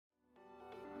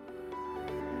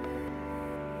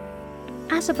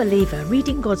As a believer,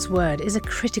 reading God's Word is a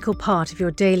critical part of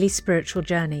your daily spiritual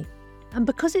journey. And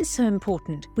because it's so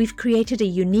important, we've created a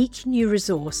unique new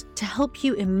resource to help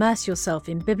you immerse yourself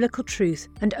in biblical truth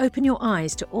and open your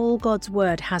eyes to all God's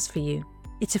Word has for you.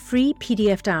 It's a free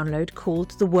PDF download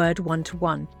called The Word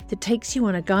 1-to-1 that takes you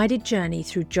on a guided journey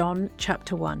through John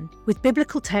chapter 1. With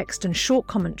biblical text and short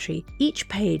commentary, each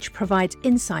page provides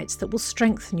insights that will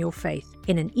strengthen your faith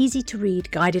in an easy-to-read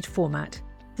guided format.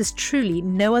 There's truly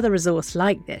no other resource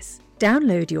like this.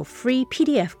 Download your free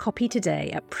PDF copy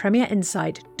today at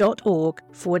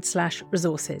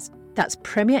premierinsight.org/resources. That's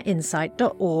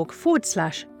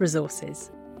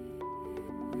premierinsight.org/resources.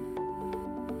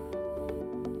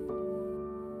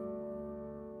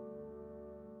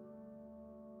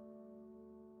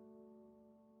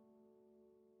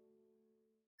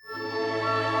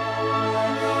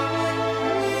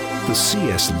 The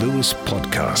C.S. Lewis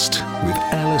Podcast with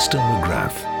Alister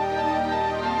McGrath.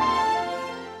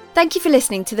 Thank you for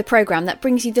listening to the programme that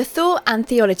brings you the thought and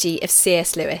theology of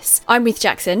C.S. Lewis. I'm Ruth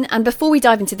Jackson, and before we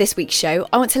dive into this week's show,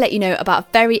 I want to let you know about a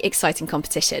very exciting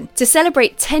competition. To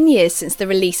celebrate 10 years since the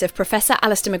release of Professor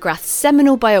Alister McGrath's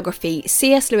seminal biography,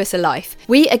 C.S. Lewis A Life,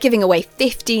 we are giving away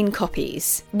 15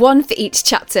 copies, one for each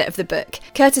chapter of the book,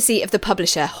 courtesy of the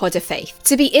publisher Hodder Faith.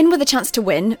 To be in with a chance to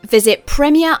win, visit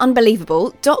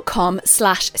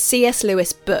premierunbelievable.com/C.S.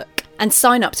 Lewis book and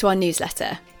sign up to our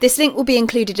newsletter. This link will be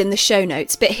included in the show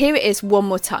notes, but here it is one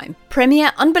more time.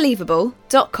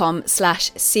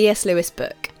 premierunbelievable.com/C.S. Lewis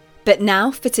book. But now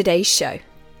for today's show.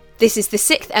 This is the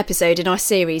 6th episode in our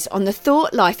series on the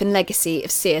thought, life and legacy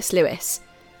of C.S. Lewis,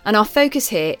 and our focus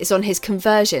here is on his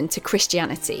conversion to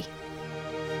Christianity.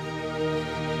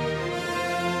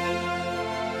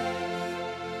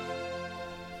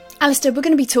 Alister, we're going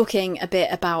to be talking a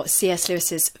bit about C.S.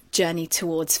 Lewis's journey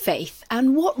towards faith,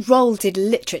 and what role did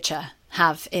literature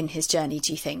have in his journey,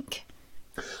 do you think?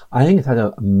 I think it had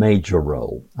a major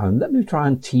role. Let me try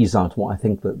and tease out what I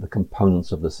think that the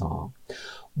components of this are.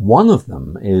 One of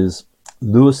them is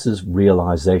Lewis's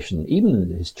realization, even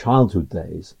in his childhood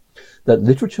days, that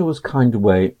literature was kind of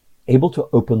way able to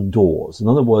open doors. In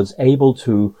other words, able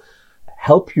to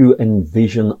help you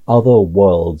envision other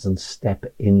worlds and step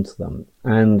into them.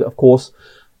 And of course,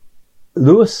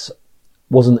 Lewis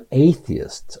was an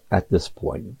atheist at this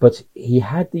point, but he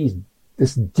had this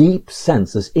deep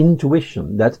sense, this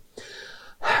intuition that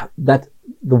the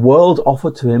world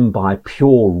offered to him by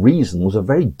pure reason was a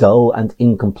very dull and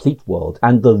incomplete world.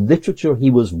 And the literature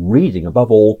he was reading,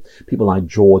 above all people like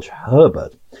George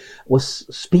Herbert, was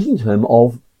speaking to him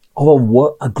of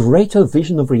a greater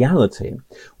vision of reality,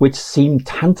 which seemed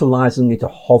tantalizingly to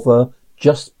hover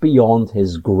just beyond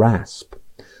his grasp.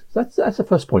 So that's the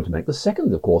first point to make. The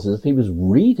second, of course, is that he was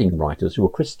reading writers who were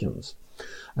Christians.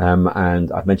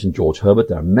 And I've mentioned George Herbert,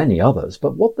 there are many others,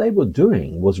 but what they were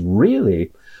doing was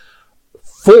really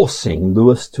forcing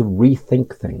Lewis to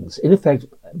rethink things. In effect,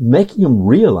 making him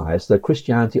realize that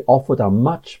Christianity offered a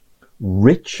much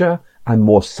richer and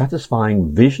more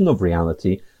satisfying vision of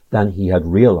reality than he had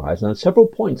realized. And at several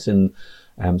points in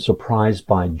Surprised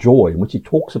by Joy, in which he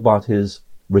talks about his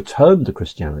return to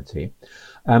Christianity,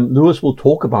 Lewis will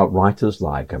talk about writers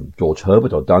like George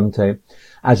Herbert or Dante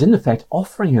as in effect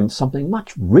offering him something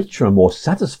much richer and more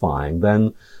satisfying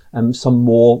than some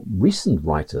more recent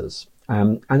writers.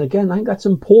 And again, I think that's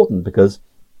important because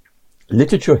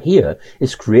literature here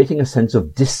is creating a sense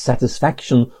of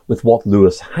dissatisfaction with what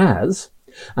Lewis has,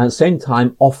 and at the same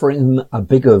time offering him a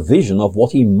bigger vision of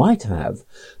what he might have.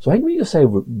 So I think we can say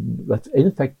that in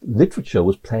effect literature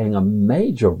was playing a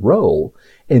major role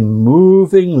in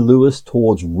moving Lewis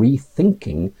towards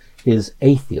rethinking his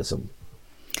atheism.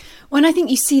 Well, I think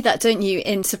you see that, don't you,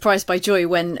 in Surprised by Joy,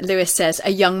 when Lewis says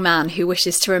a young man who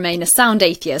wishes to remain a sound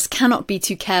atheist cannot be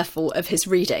too careful of his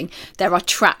reading. There are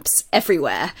traps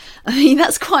everywhere. I mean,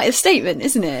 that's quite a statement,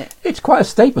 isn't it? It's quite a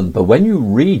statement, but when you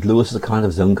read Lewis's account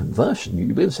of his own conversion,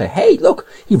 you'll be able to say, hey, look,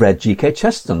 he read G.K.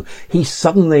 Chesterton. He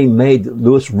suddenly made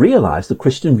Lewis realize the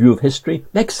Christian view of history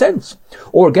makes sense.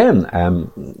 Or again,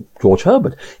 George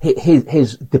Herbert,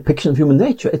 his depiction of human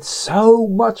nature, it's so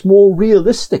much more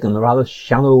realistic than the rather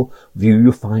shallow view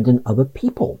you find in other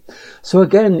people. So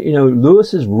again,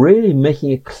 Lewis is really making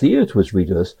it clear to his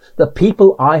readers that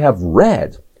people I have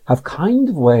read have kind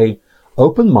of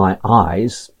opened my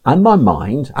eyes and my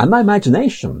mind and my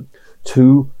imagination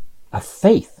to a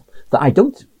faith that I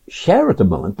don't share at the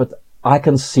moment, but I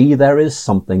can see there is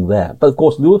something there. But of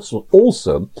course, Lewis was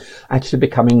also actually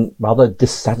becoming rather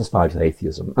dissatisfied with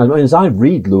atheism. And as I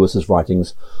read Lewis's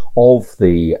writings of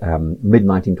the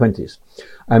mid-1920s,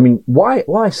 I mean, what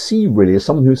I see really is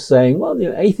someone who's saying, well,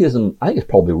 atheism, I think it's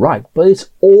probably right, but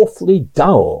it's awfully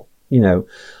dull.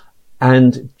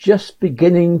 and just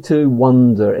beginning to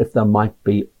wonder if there might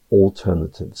be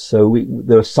alternatives. So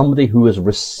there's somebody who is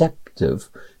receptive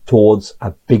towards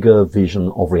a bigger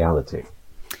vision of reality.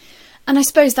 And I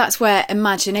suppose that's where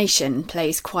imagination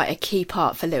plays quite a key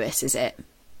part for Lewis, is it?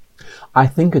 I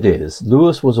think it is.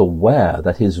 Lewis was aware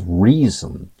that his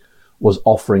reason was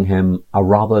offering him a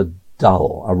rather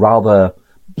dull, a rather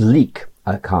bleak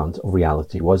account of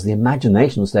reality, was the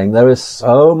imagination saying there is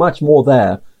so much more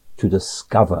there to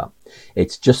discover.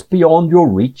 It's just beyond your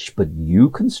reach, but you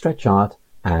can stretch out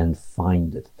and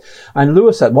find it. And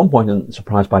Lewis, at one point in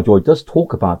Surprised by Joy, does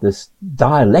talk about this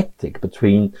dialectic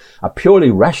between a purely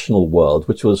rational world,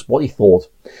 which was what he thought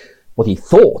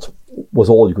was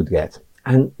all you could get,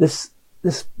 and this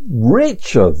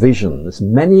richer vision, this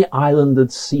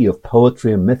many-islanded sea of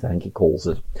poetry and myth, I think he calls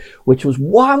it, which was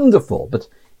wonderful, but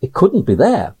it couldn't be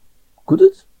there, could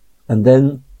it? And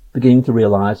then beginning to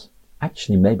realize,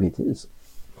 actually, maybe it is.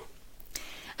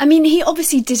 I mean, he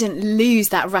obviously didn't lose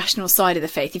that rational side of the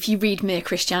faith. If you read Mere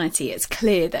Christianity, it's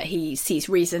clear that he sees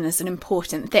reason as an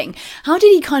important thing. How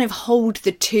did he kind of hold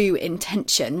the two in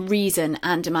tension, reason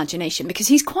and imagination? Because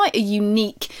he's quite a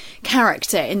unique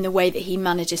character in the way that he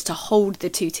manages to hold the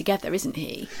two together, isn't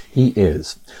he? He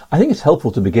is. I think it's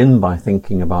helpful to begin by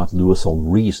thinking about Lewis on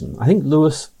reason. I think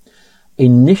Lewis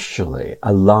initially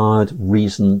allowed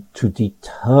reason to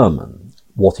determine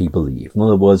what he believed. In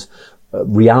other words,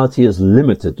 reality is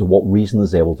limited to what reason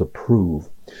is able to prove.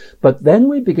 But then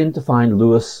we begin to find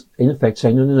Lewis, in effect,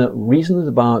 saying, no, reason is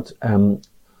about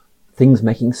things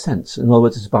making sense. In other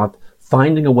words, it's about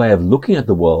finding a way of looking at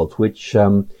the world which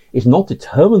is not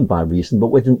determined by reason, but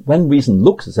when reason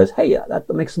looks, it says, hey, that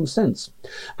makes some sense.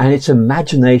 And it's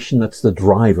imagination that's the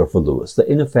driver for Lewis. That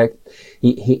in effect,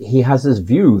 he has this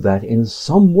view that in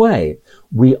some way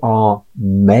we are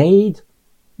made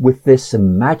with this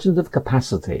imaginative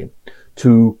capacity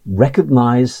to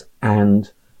recognize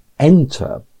and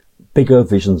enter bigger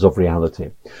visions of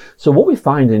reality. So what we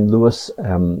find in Lewis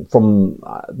from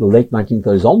the late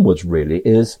 1930s onwards really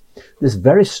is this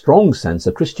very strong sense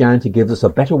that Christianity gives us a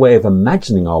better way of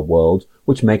imagining our world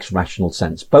which makes rational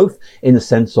sense, both in the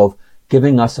sense of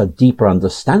giving us a deeper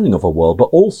understanding of a world, but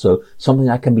also something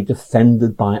that can be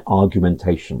defended by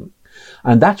argumentation.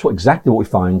 And that's exactly what we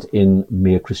find in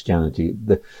Mere Christianity,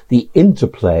 the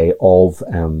interplay of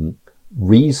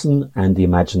reason and the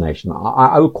imagination.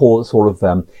 I would call it sort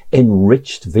of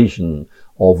enriched vision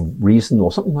of reason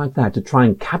or something like that, to try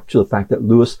and capture the fact that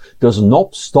Lewis does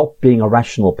not stop being a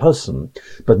rational person,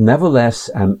 but nevertheless,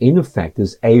 in effect,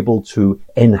 is able to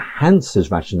enhance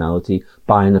his rationality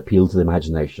by an appeal to the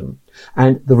imagination.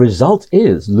 And the result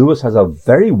is Lewis has a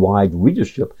very wide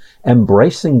readership,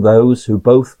 embracing those who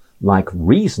both like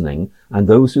reasoning and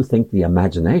those who think the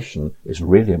imagination is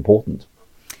really important.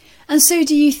 And so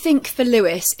do you think for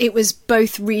Lewis it was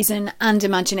both reason and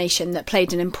imagination that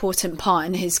played an important part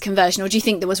in his conversion, or do you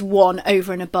think there was one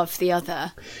over and above the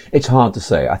other? It's hard to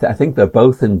say. I think they're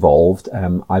both involved.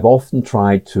 I've often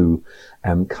tried to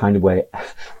kind of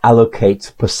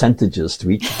allocate percentages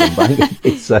to each of them, but I think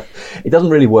it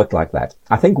doesn't really work like that.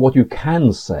 I think what you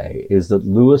can say is that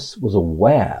Lewis was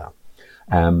aware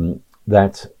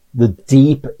that the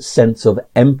deep sense of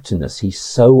emptiness he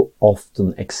so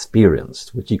often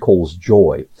experienced, which he calls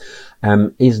joy,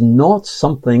 is not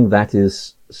something that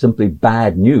is simply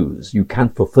bad news. You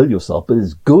can't fulfill yourself, but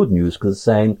it's good news because it's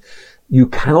saying you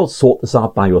cannot sort this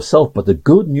out by yourself. But the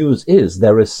good news is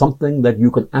there is something that you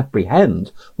can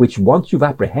apprehend, which once you've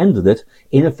apprehended it,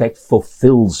 in effect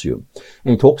fulfills you.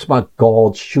 And he talks about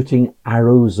God shooting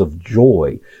arrows of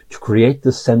joy to create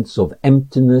the sense of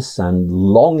emptiness and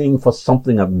longing for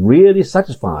something that really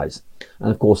satisfies.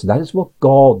 And of course, that is what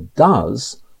God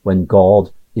does when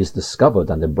God is discovered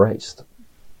and embraced.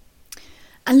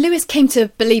 And Lewis came to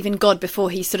believe in God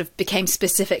before he sort of became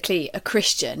specifically a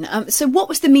Christian. So what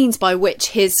was the means by which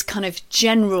his kind of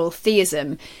general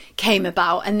theism came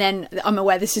about? And then, I'm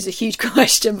aware this is a huge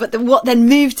question, but what then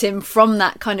moved him from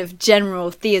that kind of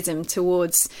general theism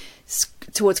towards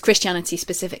Christianity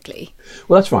specifically?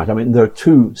 Well, that's right. I mean, there are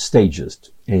two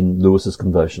stages in Lewis's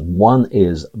conversion. One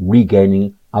is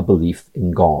regaining a belief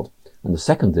in God, and the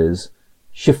second is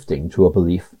shifting to a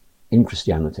belief in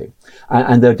Christianity.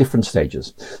 And there are different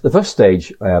stages. The first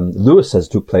stage, Lewis says,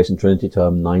 took place in Trinity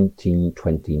Term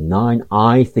 1929.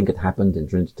 I think it happened in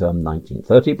Trinity Term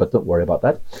 1930, but don't worry about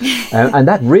that. And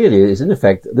that really is, in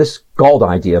effect, this God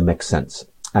idea makes sense.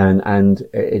 And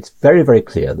it's very, very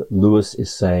clear that Lewis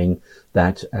is saying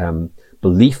that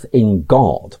belief in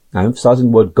God, I'm emphasizing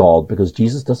the word God because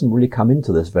Jesus doesn't really come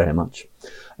into this very much,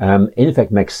 in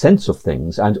effect makes sense of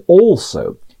things, and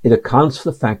also it accounts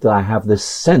for the fact that I have this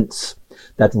sense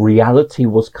that reality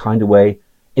was kind of way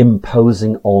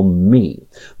imposing on me.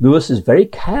 Lewis is very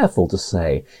careful to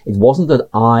say it wasn't that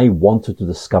I wanted to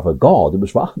discover God, it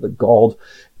was rather that God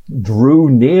drew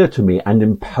near to me and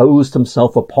imposed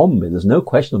himself upon me. There's no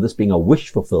question of this being a wish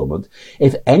fulfillment.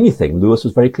 If anything, Lewis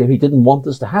was very clear he didn't want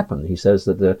this to happen. He says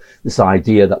that this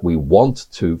idea that we want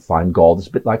to find God is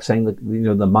a bit like saying that,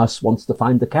 the mouse wants to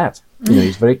find the cat.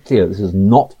 He's very clear this is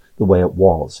not the way it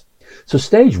was. So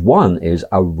stage one is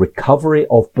a recovery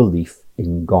of belief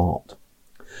in God.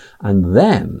 And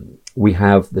then we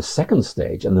have the second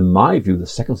stage, and in my view, the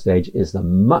second stage is the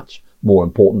much more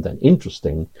important and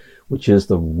interesting, which is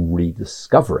the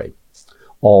rediscovery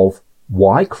of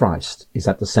why Christ is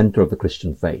at the center of the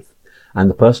Christian faith. And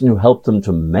the person who helped them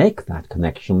to make that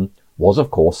connection was, of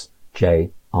course,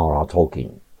 J.R.R.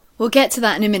 Tolkien. We'll get to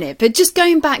that in a minute, but just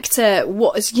going back to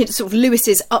what is sort of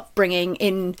Lewis's upbringing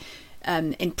in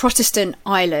Protestant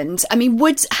Ireland, I mean,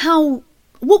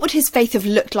 what would his faith have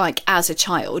looked like as a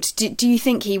child? Do you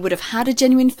think he would have had a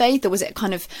genuine faith, or was it a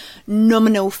kind of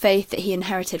nominal faith that he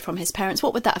inherited from his parents?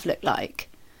 What would that have looked like?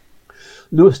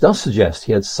 Lewis does suggest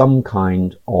he had some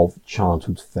kind of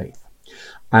childhood faith.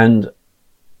 And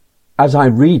as I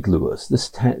read Lewis,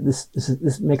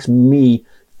 this makes me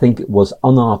think it was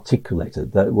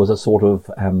unarticulated, that it was a sort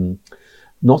of,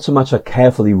 not so much a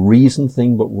carefully reasoned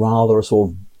thing, but rather a sort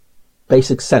of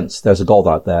basic sense. There's a God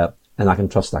out there, and I can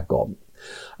trust that God.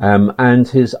 And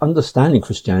his understanding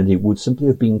Christianity would simply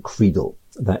have been creedal.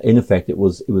 That in effect it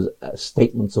was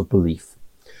statements of belief,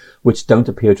 which don't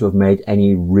appear to have made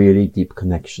any really deep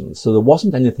connections. So there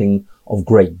wasn't anything of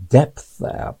great depth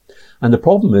there. And the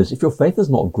problem is, if your faith is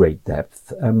not of great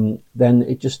depth, then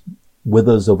it just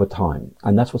withers over time.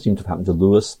 And that's what seemed to have happened to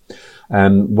Lewis.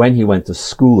 When he went to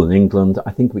school in England,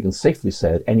 I think we can safely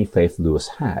say that any faith Lewis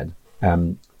had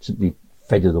simply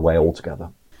faded away altogether.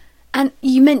 And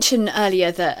you mentioned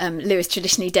earlier that Lewis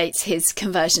traditionally dates his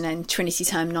conversion in Trinity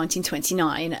Term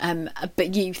 1929,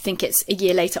 but you think it's a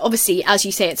year later. Obviously, as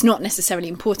you say, it's not necessarily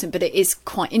important, but it is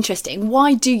quite interesting.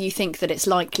 Why do you think that it's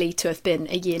likely to have been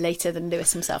a year later than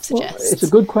Lewis himself suggests? Well, it's a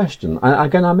good question.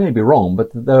 Again, I may be wrong, but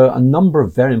there are a number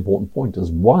of very important pointers.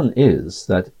 One is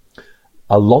that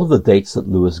a lot of the dates that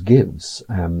Lewis gives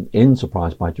in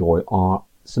Surprised by Joy are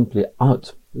simply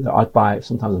out. They're out by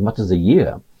sometimes as much as a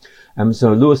year.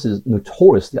 So Lewis is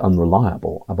notoriously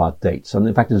unreliable about dates. And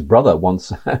in fact, his brother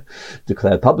once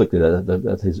declared publicly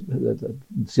that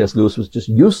C.S. Lewis was just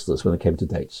useless when it came to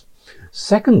dates.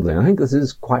 Secondly, I think this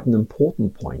is quite an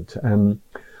important point.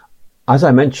 As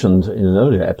I mentioned in an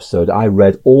earlier episode, I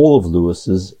read all of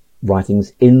Lewis's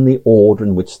writings in the order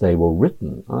in which they were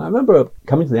written. And I remember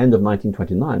coming to the end of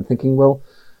 1929 thinking, well,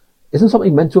 isn't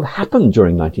something meant to have happened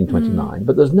during 1929?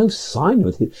 But there's no sign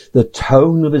of it. The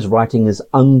tone of his writing is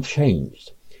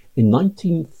unchanged. In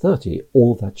 1930,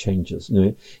 all of that changes.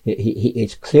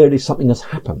 It's clearly something has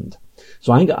happened.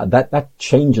 So I think that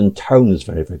change in tone is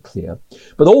very, very clear.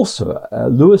 But also,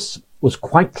 Lewis was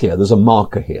quite clear. There's a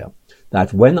marker here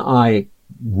that when I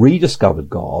rediscovered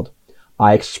God,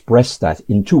 I expressed that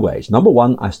in two ways. Number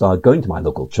one, I started going to my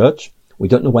local church. We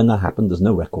don't know when that happened. There's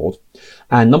no record.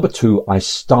 And number two, I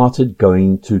started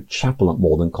going to chapel at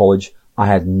Magdalen College. I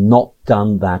had not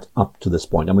done that up to this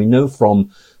point. And we know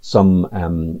from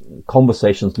some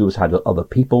conversations Lewis had with other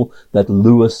people that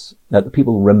the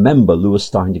people remember Lewis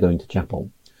starting to go into chapel.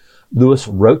 Lewis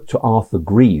wrote to Arthur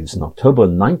Greaves in October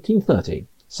 1930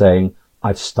 saying,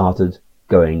 I've started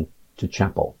going to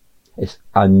chapel. It's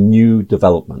a new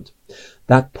development.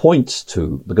 That points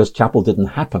to, because chapel didn't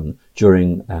happen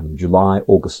during July,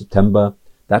 August, September,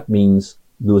 that means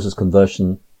Lewis's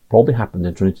conversion probably happened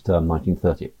in Trinity Term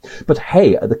 1930. But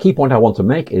hey, the key point I want to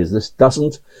make is this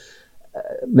doesn't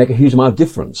make a huge amount of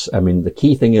difference. I mean, the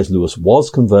key thing is Lewis was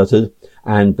converted,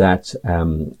 and that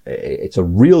it's a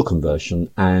real conversion,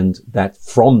 and that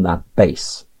from that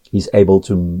base, he's able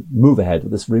to move ahead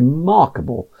with this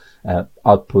remarkable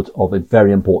output of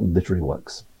very important literary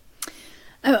works.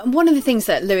 One of the things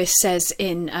that Lewis says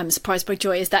in Surprised by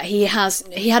Joy is that he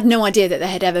had no idea that there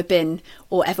had ever been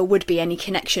or ever would be any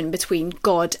connection between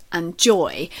God and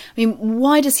joy. I mean,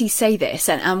 why does he say this,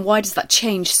 and why does that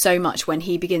change so much when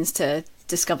he begins to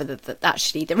discover that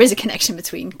actually there is a connection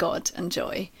between God and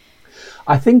joy?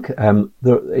 I think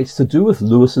it's to do with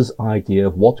Lewis's idea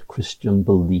of what Christian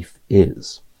belief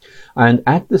is. And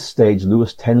at this stage,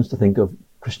 Lewis tends to think of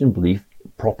Christian belief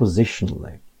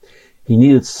propositionally. He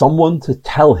needed someone to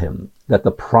tell him that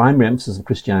the primary emphasis of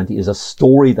Christianity is a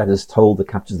story that is told that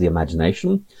captures the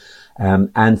imagination.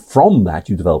 And from that,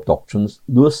 you develop doctrines.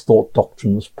 Lewis thought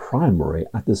doctrine was primary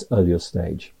at this earlier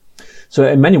stage. So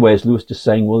in many ways, Lewis just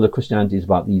saying, well, the Christianity is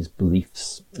about these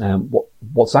beliefs. What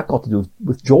what's that got to do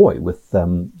with joy, with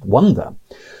wonder?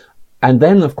 And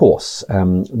then, of course,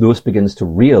 Lewis begins to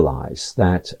realize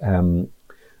that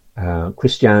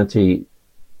Christianity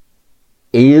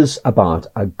is about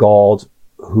a God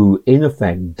who, in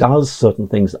effect, does certain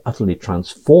things that utterly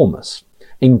transform us,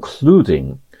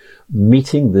 including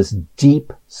meeting this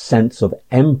deep sense of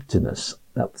emptiness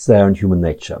that's there in human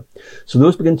nature. So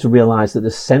Lewis begins to realize that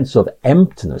this sense of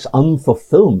emptiness,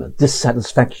 unfulfillment,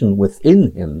 dissatisfaction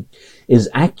within him is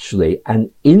actually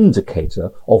an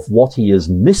indicator of what he is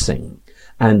missing,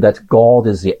 and that God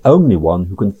is the only one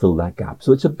who can fill that gap.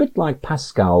 So it's a bit like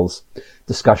Pascal's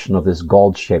discussion of this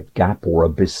God-shaped gap or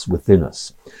abyss within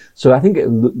us. So I think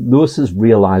Lewis's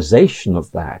realization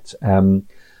of that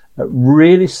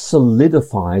really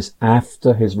solidifies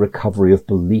after his recovery of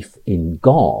belief in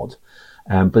God.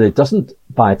 But it doesn't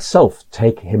by itself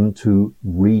take him to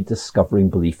rediscovering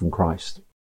belief in Christ.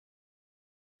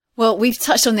 Well, we've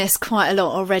touched on this quite a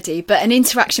lot already, but an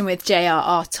interaction with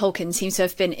J.R.R. Tolkien seems to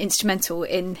have been instrumental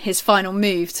in his final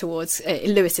move towards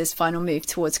Lewis's final move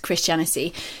towards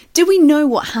Christianity. Do we know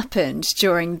what happened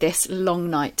during this long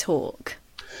night talk?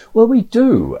 Well, we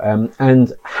do,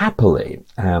 and happily,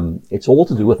 it's all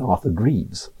to do with Arthur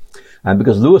Greaves,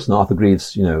 because Lewis and Arthur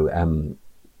Greaves,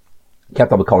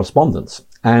 kept up a correspondence,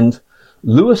 and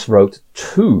Lewis wrote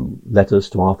 2 letters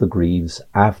to Arthur Greaves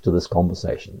after this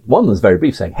conversation. One was very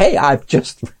brief, saying, "Hey, I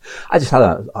just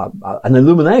had an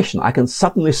illumination. I can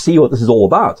suddenly see what this is all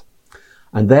about."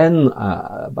 And then,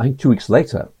 I think 2 weeks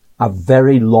later, a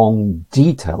very long,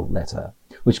 detailed letter,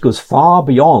 which goes far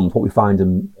beyond what we find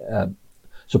in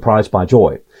Surprised by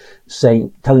Joy,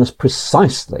 telling us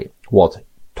precisely what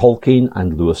Tolkien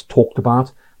and Lewis talked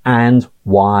about and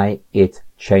why it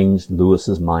changed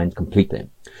Lewis's mind completely.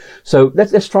 So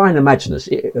let's try and imagine this.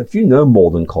 If you know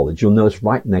Malden College, you'll know it's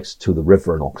right next to the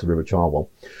river in Oxford, River Cherwell,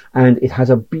 and it has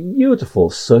a beautiful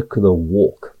circular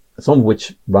walk, some of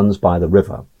which runs by the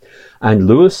river. And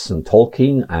Lewis and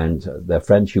Tolkien and their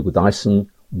friend Hugo Dyson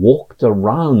walked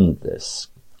around this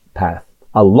path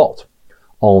a lot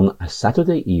on a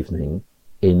Saturday evening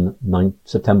in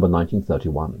September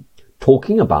 1931,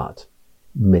 talking about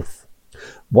myth.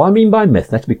 What I mean by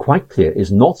myth, let's be quite clear,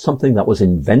 is not something that was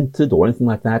invented or anything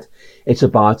like that. It's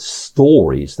about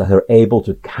stories that are able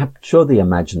to capture the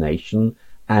imagination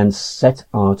and set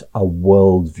out a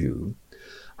worldview.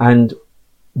 And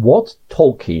what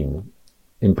Tolkien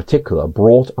in particular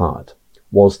brought out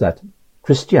was that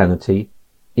Christianity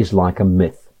is like a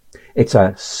myth. It's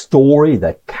a story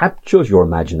that captures your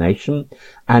imagination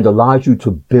and allows you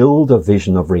to build a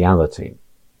vision of reality.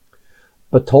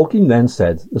 But Tolkien then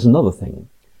said, there's another thing.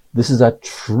 This is a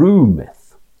true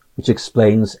myth, which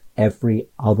explains every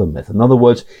other myth. In other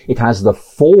words, it has the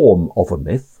form of a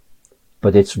myth,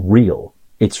 but it's real,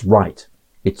 it's right,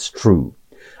 it's true.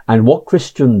 And what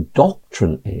Christian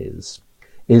doctrine is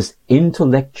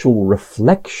intellectual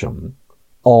reflection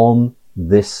on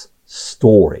this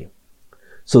story.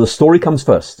 So the story comes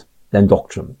first, then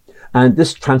doctrine. And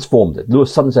this transformed it.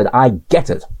 Lewis suddenly said, I get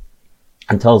it,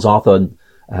 and tells Arthur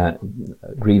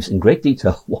Greaves in great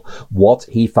detail what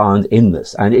he found in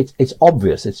this. And it's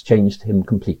obvious it's changed him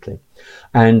completely.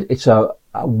 And it's a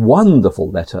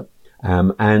wonderful letter.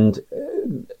 And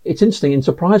it's interesting, in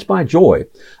Surprised by Joy,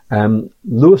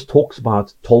 Lewis talks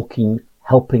about Tolkien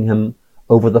helping him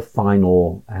over the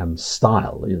final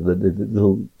stile, the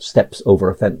little steps over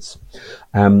a fence.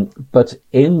 But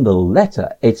in the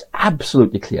letter, it's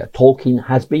absolutely clear Tolkien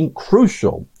has been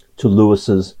crucial to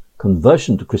Lewis's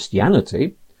conversion to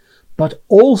Christianity, but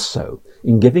also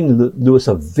in giving Lewis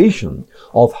a vision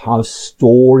of how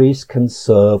stories can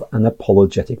serve an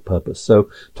apologetic purpose. So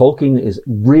Tolkien is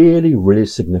really, really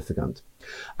significant.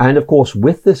 And of course,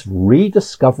 with this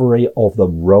rediscovery of the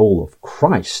role of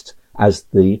Christ as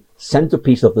the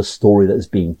centerpiece of the story that is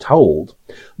being told,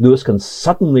 Lewis can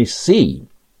suddenly see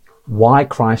why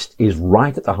Christ is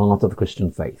right at the heart of the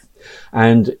Christian faith.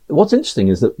 And what's interesting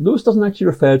is that Lewis doesn't actually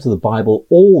refer to the Bible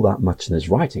all that much in his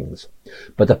writings,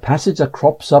 but the passage that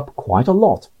crops up quite a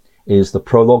lot is the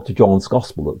prologue to John's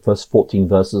Gospel, the first 14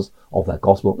 verses of that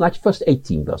Gospel, actually first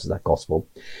 18 verses of that Gospel,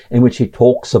 in which he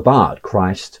talks about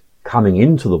Christ coming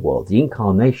into the world, the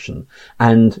incarnation,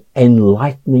 and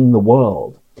enlightening the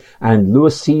world. And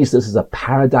Lewis sees this as a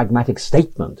paradigmatic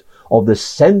statement of the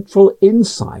central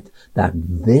insight that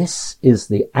this is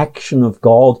the action of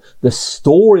God, the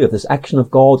story of this action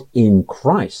of God in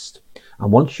Christ.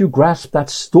 And once you grasp that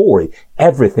story,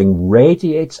 everything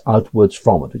radiates outwards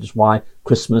from it, which is why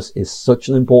Christmas is such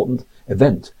an important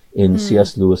event in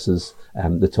C.S. Lewis's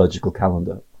liturgical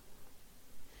calendar.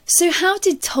 So how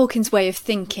did Tolkien's way of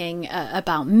thinking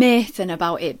about myth and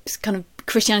about its kind of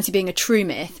Christianity being a true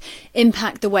myth,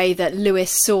 impact the way that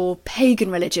Lewis saw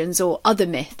pagan religions or other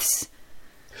myths?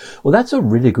 Well, that's a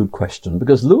really good question,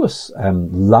 because Lewis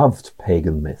loved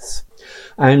pagan myths,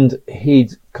 and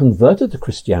he'd converted to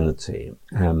Christianity,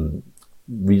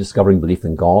 rediscovering belief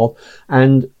in God,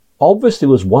 and obviously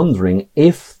was wondering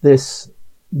if this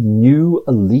new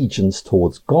allegiance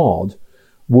towards God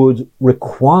would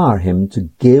require him to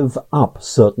give up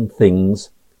certain things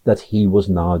that he was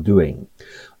now doing,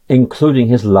 including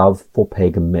his love for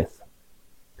pagan myth.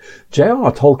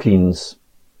 J.R.R. Tolkien's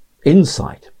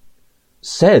insight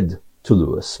said to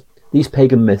Lewis, these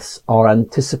pagan myths are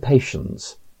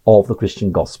anticipations of the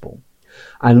Christian gospel.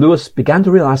 And Lewis began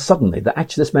to realize suddenly that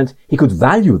actually this meant he could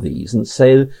value these and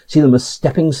see them as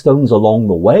stepping stones along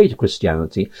the way to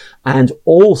Christianity, and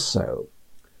also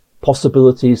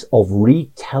possibilities of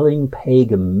retelling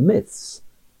pagan myths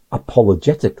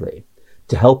apologetically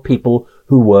to help people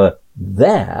who were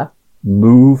there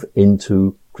move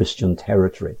into Christian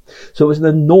territory. So it was an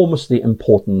enormously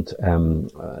important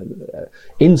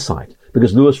insight,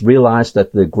 because Lewis realized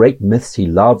that the great myths he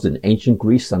loved in ancient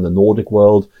Greece and the Nordic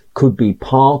world could be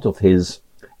part of his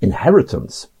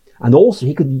inheritance, and also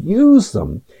he could use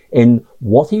them in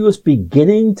what he was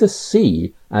beginning to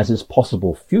see as his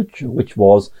possible future, which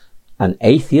was an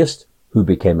atheist who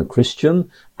became a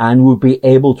Christian and would be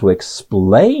able to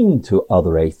explain to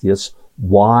other atheists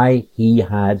why he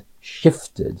had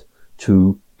shifted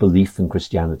to belief in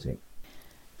Christianity.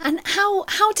 And how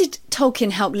did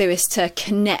Tolkien help Lewis to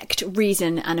connect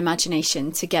reason and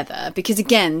imagination together? Because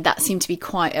again, that seemed to be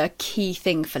quite a key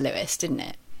thing for Lewis, didn't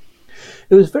it?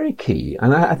 It was very key.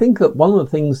 And I think that one of the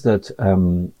things that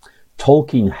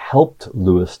Tolkien helped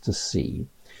Lewis to see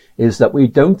is that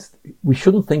we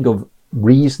shouldn't think of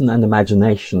reason and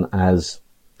imagination as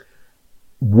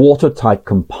watertight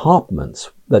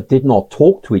compartments that did not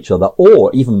talk to each other,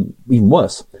 or even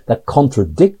worse, that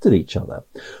contradicted each other.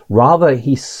 Rather,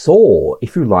 he saw,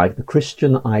 if you like, the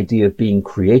Christian idea of being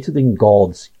created in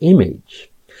God's image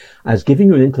as giving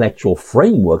you an intellectual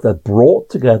framework that brought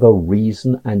together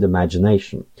reason and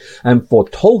imagination. And for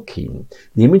Tolkien,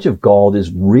 the image of God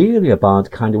is really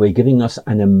about kind of giving us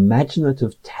an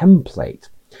imaginative template,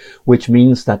 which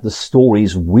means that the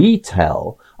stories we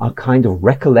tell are kind of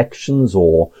recollections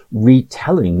or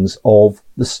retellings of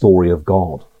the story of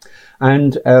God.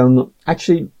 And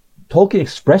actually, Tolkien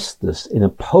expressed this in a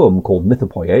poem called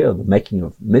Mythopoeia, the making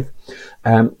of myth,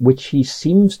 which he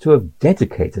seems to have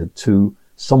dedicated to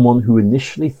someone who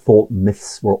initially thought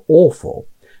myths were awful.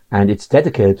 And it's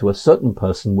dedicated to a certain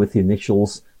person with the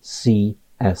initials CSL.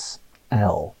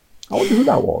 I wonder who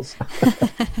that was.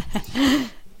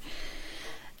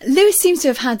 Lewis seems to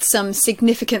have had some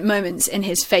significant moments in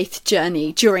his faith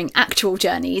journey during actual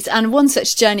journeys, and one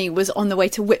such journey was on the way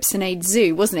to Whipsnade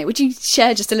Zoo, wasn't it? Would you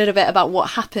share just a little bit about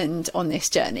what happened on this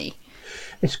journey?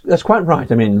 That's quite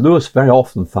right. I mean, Lewis very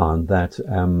often found that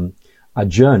a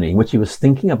journey in which he was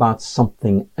thinking about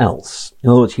something else. In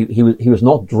other words, he was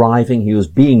not driving, he was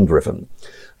being driven.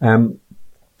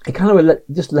 It kind of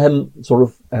just let him sort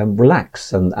of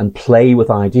relax and play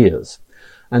with ideas.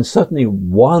 And certainly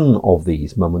one of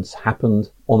these moments happened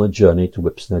on a journey to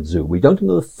Whipsnade Zoo. We don't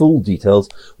know the full details.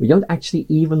 We don't actually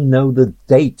even know the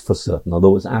date for certain, although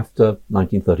it was after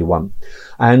 1931.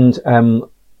 And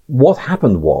what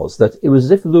happened was that it was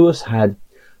as if Lewis had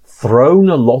thrown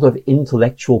a lot of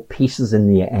intellectual pieces in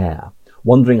the air,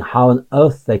 wondering how on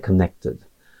earth they connected.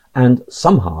 And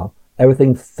somehow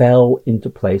everything fell into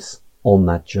place on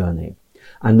that journey.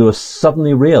 And Lewis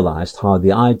suddenly realized how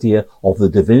the idea of the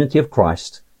divinity of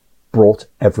Christ brought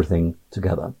everything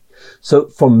together. So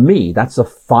for me, that's a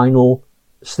final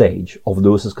stage of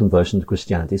Lewis's conversion to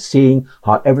Christianity, seeing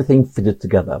how everything fitted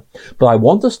together. But I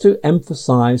want us to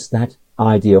emphasize that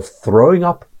idea of throwing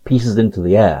up pieces into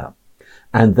the air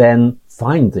and then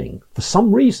finding, for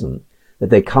some reason, that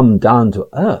they come down to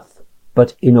earth,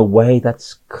 but in a way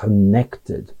that's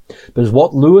connected. Because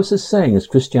what Lewis is saying is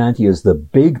Christianity is the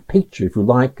big picture, if you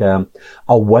like, a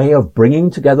way of bringing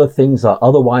together things that are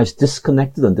otherwise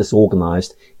disconnected and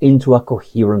disorganized into a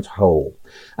coherent whole.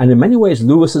 And in many ways,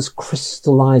 Lewis's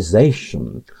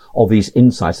crystallization of these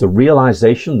insights, the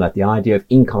realization that the idea of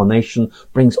incarnation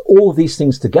brings all of these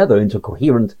things together into a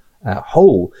coherent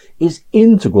whole, is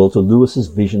integral to Lewis's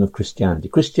vision of Christianity.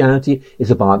 Christianity is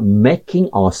about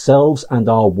making ourselves and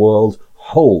our world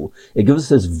whole. It gives us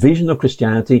this vision of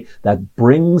Christianity that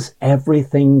brings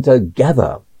everything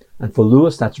together. And for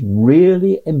Lewis, that's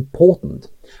really important.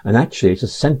 And actually, it's a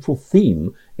central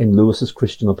theme in Lewis's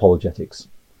Christian apologetics.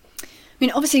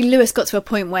 mean, obviously Lewis got to a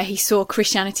point where he saw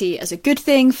Christianity as a good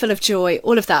thing, full of joy,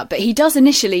 all of that. But he does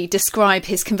initially describe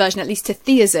his conversion, at least to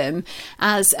theism,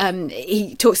 as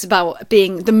he talks about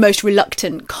being the most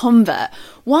reluctant convert.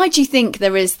 Why do you think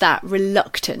there is that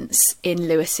reluctance in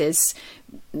Lewis's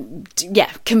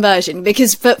conversion?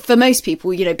 Because for most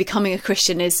people, becoming a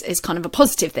Christian is kind of a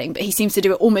positive thing, but he seems to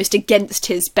do it almost against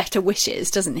his better wishes,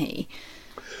 doesn't he?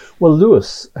 Well,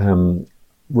 Lewis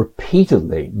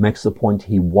repeatedly makes the point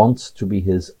he wants to be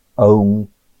his own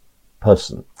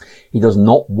person. He does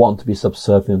not want to be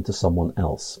subservient to someone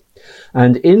else.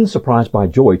 And in Surprised by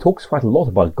Joy, he talks quite a lot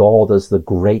about God as the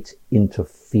great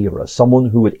interferer, someone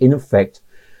who would in effect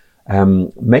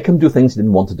make him do things he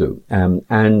didn't want to do.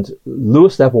 And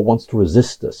Lewis therefore wants to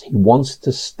resist this. He wants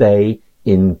to stay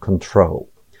in control.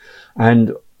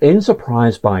 And in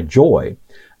Surprised by Joy,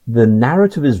 the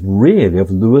narrative is really of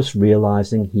Lewis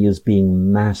realizing he is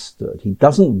being mastered. He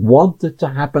doesn't want it to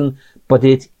happen, but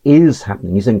it is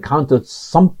happening. He's encountered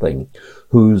something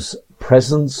whose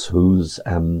presence, whose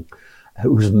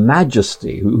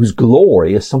majesty, whose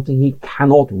glory is something he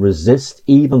cannot resist,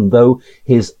 even though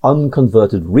his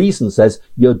unconverted reason says,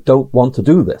 you don't want to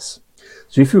do this.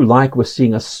 So if you like, we're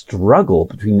seeing a struggle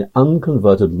between the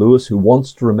unconverted Lewis, who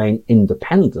wants to remain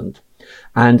independent,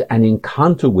 and an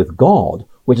encounter with God,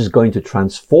 which is going to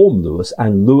transform Lewis,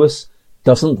 and Lewis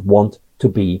doesn't want to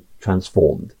be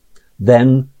transformed.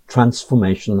 Then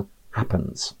transformation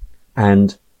happens.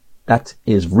 And that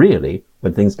is really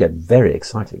when things get very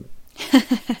exciting.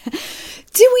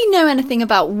 Do we know anything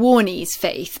about Warnie's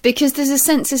faith? Because there's a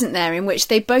sense, isn't there, in which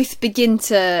they both begin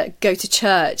to go to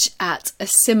church at a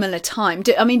similar time.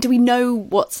 Do we know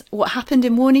what happened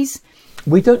in Warnie's?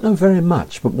 We don't know very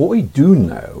much, but what we do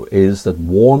know is that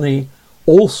Warnie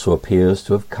also appears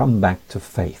to have come back to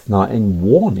faith. Now, in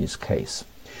Warnie's case,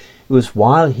 it was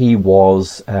while he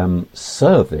was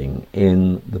serving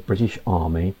in the British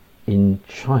Army in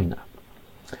China.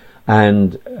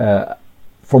 And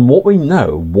from what we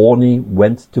know, Warnie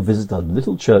went to visit a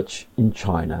little church in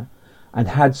China and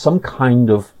had some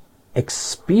kind of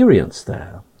experience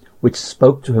there, which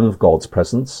spoke to him of God's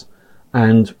presence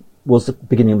and was the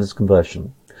beginning of his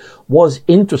conversion. What's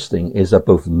interesting is that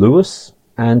both Lewis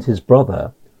and his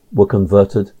brother were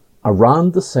converted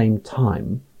around the same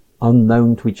time,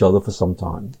 unknown to each other for some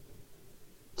time.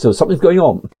 So something's going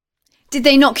on. Did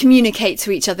they not communicate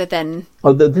to each other then?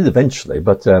 Oh, they did eventually,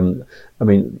 but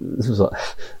this was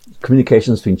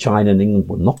communications between China and England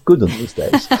were not good in those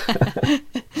days.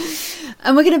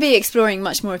 And we're going to be exploring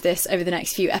much more of this over the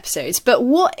next few episodes. But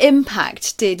what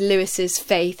impact did Lewis's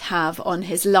faith have on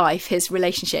his life, his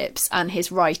relationships and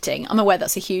his writing? I'm aware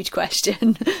that's a huge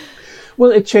question.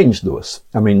 Well, it changed Lewis.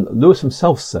 Lewis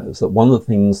himself says that one of the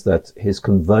things that his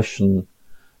conversion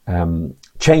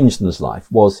changed in his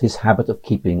life was his habit of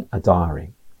keeping a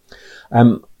diary.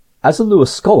 As a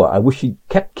Lewis scholar, I wish he'd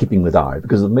kept keeping the diary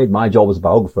because it made my job as a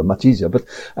biographer much easier. But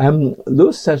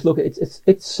Lewis says, look,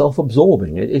 it's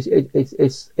self-absorbing.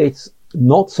 It's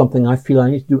not something I feel I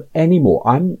need to do anymore.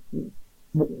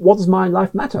 What does my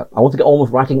life matter? I want to get on with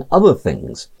writing other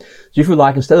things. So if you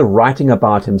like, instead of writing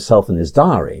about himself in his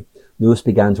diary, Lewis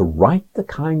began to write the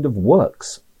kind of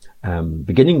works,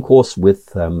 beginning, of course, with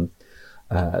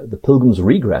The Pilgrim's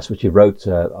Regress, which he wrote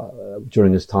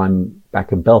during his time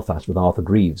back in Belfast with Arthur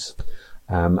Greaves.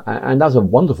 And that's a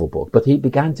wonderful book. But he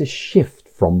began to shift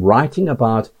from writing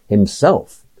about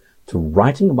himself to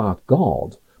writing about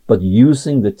God, but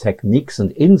using the techniques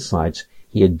and insights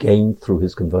he had gained through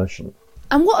his conversion.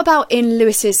 And what about in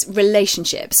Lewis's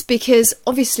relationships? Because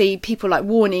obviously people like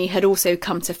Warnie had also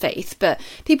come to faith, but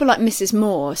people like Mrs.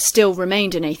 Moore still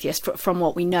remained an atheist from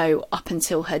what we know up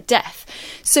until her death.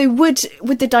 So would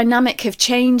the dynamic have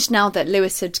changed now that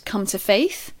Lewis had come to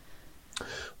faith?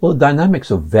 Well, the dynamics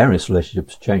of various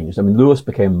relationships changed. Lewis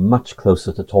became much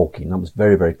closer to Tolkien. That was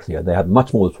very, very clear. They had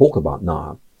much more to talk about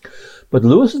now. But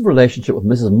Lewis's relationship with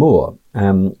Mrs. Moore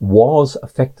was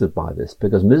affected by this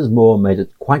because Mrs. Moore made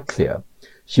it quite clear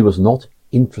she was not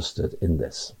interested in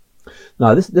this.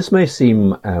 Now, this may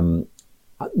seem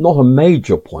not a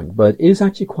major point, but it is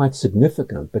actually quite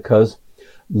significant because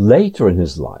later in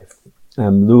his life,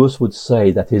 Lewis would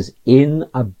say that his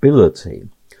inability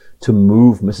to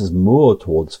move Mrs. Moore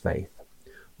towards faith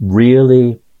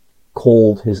really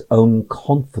called his own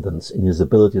confidence in his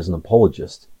ability as an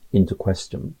apologist into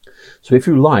question. So if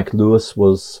you like, Lewis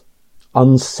was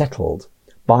unsettled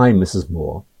by Mrs.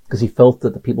 Moore because he felt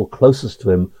that the people closest to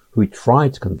him who he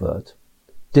tried to convert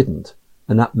didn't.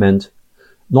 And that meant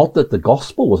not that the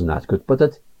gospel was inadequate, but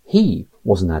that he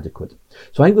was inadequate.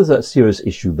 So I think there's a serious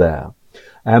issue there.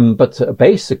 But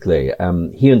basically,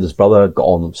 he and his brother got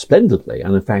on splendidly.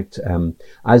 And in fact,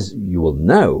 as you will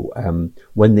know,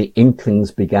 when the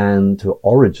Inklings began to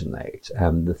originate,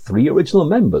 the three original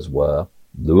members were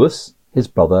Lewis, his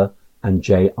brother, and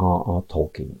J.R.R.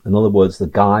 Tolkien. In other words, the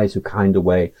guys who kind of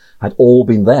way had all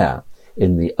been there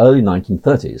in the early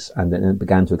 1930s, and then it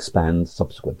began to expand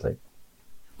subsequently.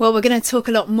 Well, we're going to talk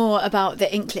a lot more about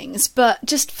the Inklings, but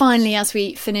just finally, as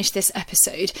we finish this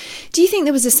episode, do you think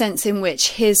there was a sense in which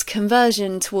his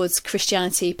conversion towards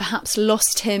Christianity perhaps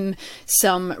lost him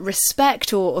some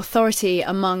respect or authority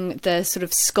among the sort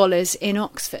of scholars in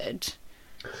Oxford?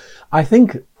 I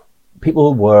think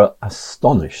people were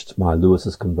astonished by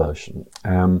Lewis's conversion.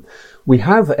 We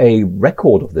have a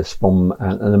record of this from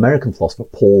an American philosopher,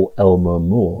 Paul Elmer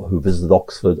Moore, who visited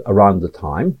Oxford around the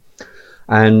time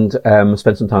and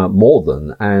spent some time at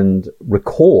Malden, and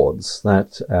records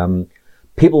that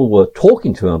people were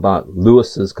talking to him about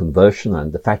Lewis's conversion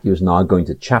and the fact he was now going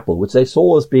to chapel, which they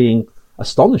saw as being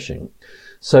astonishing.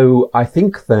 So I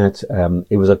think that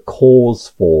it was a cause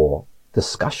for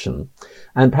discussion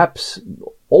and perhaps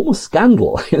almost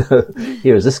scandal.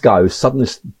 Here is this guy who suddenly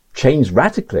changed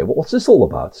radically. What's this all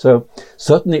about? So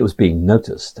certainly it was being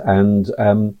noticed. And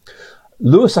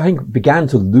Lewis, I think, began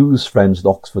to lose friends at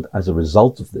Oxford as a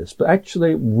result of this, but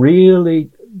actually really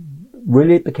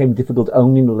it became difficult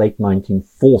only in the late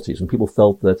 1940s when people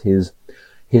felt that his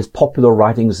popular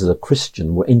writings as a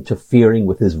Christian were interfering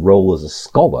with his role as a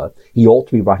scholar. He ought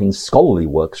to be writing scholarly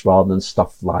works rather than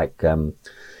stuff like, the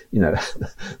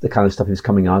kind of stuff he was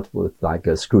coming out with, like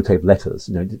Screwtape Letters.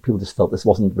 People just felt this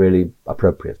wasn't really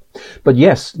appropriate. But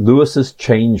yes, Lewis's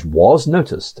change was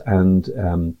noticed, and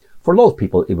for a lot of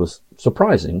people, it was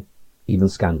surprising, even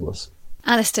scandalous.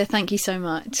 Alister, thank you so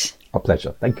much. A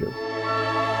pleasure. Thank you.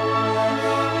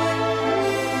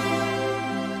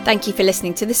 Thank you for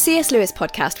listening to the C.S. Lewis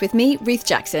podcast with me, Ruth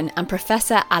Jackson, and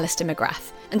Professor Alister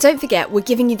McGrath. And don't forget, we're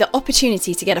giving you the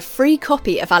opportunity to get a free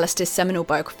copy of Alister's seminal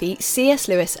biography, C.S.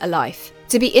 Lewis, A Life.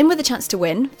 To be in with a chance to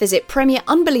win, visit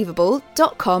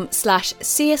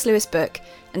premierunbelievable.com/C.S. Lewis book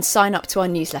and sign up to our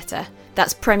newsletter.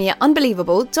 That's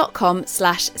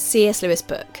premierunbelievable.com/C.S. Lewis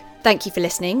book. Thank you for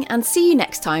listening, and see you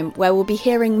next time, where we'll be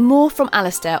hearing more from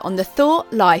Alister on the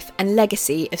thought, life and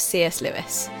legacy of C.S.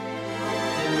 Lewis.